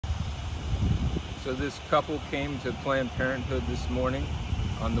So this couple came to Planned Parenthood this morning.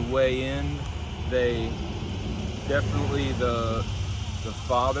 On the way in, they definitely, the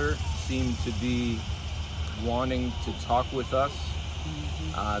father seemed to be wanting to talk with us.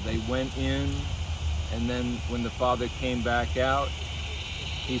 They went in, and then when the father came back out,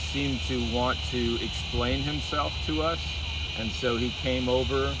 he seemed to want to explain himself to us. And so he came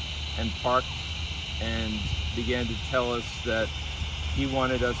over and parked and began to tell us that he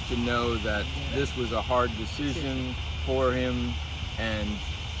wanted us to know that this was a hard decision for him, and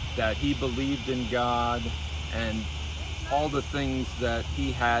that he believed in God, and all the things that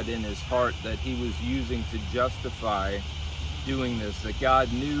he had in his heart that he was using to justify doing this, that God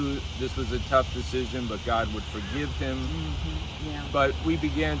knew this was a tough decision, but God would forgive him. But we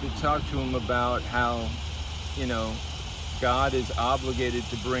began to talk to him about how, you know, God is obligated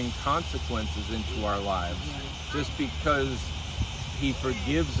to bring consequences into our lives. Just because he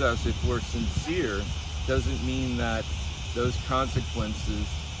forgives us if we're sincere doesn't mean that those consequences,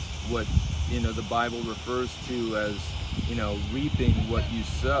 what, you know, the Bible refers to as, you know, reaping what you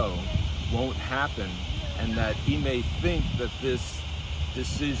sow, won't happen. And that he may think that this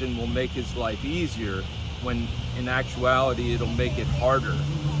decision will make his life easier, when in actuality it'll make it harder,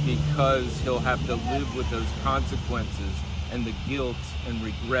 because he'll have to live with those consequences and the guilt and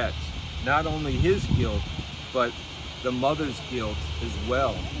regret. Not only his guilt, but the mother's guilt as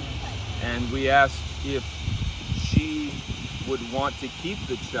well. And we asked if she would want to keep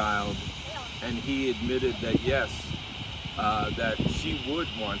the child, and he admitted that yes, that she would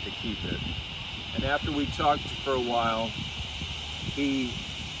want to keep it. And after we talked for a while, he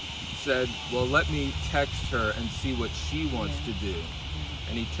said, well, let me text her and see what she wants to do.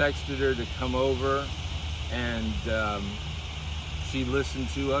 And he texted her to come over, and she listened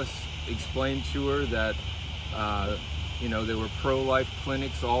to us, explained to her that you know, there were pro-life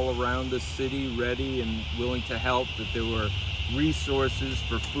clinics all around the city ready and willing to help, that there were resources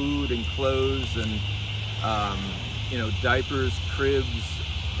for food and clothes and you know, diapers, cribs,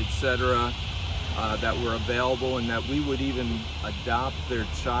 etc. That were available, and that we would even adopt their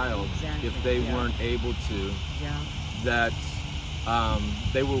child if they weren't able to. That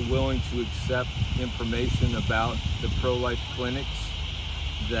they were willing to accept information about the pro-life clinics,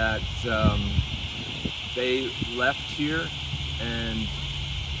 that they left here and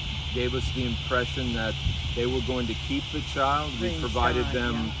gave us the impression that they were going to keep the child. We provided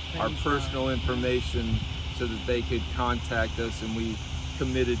them our personal information so that they could contact us, and we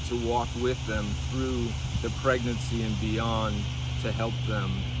committed to walk with them through the pregnancy and beyond to help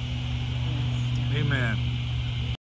them. Amen.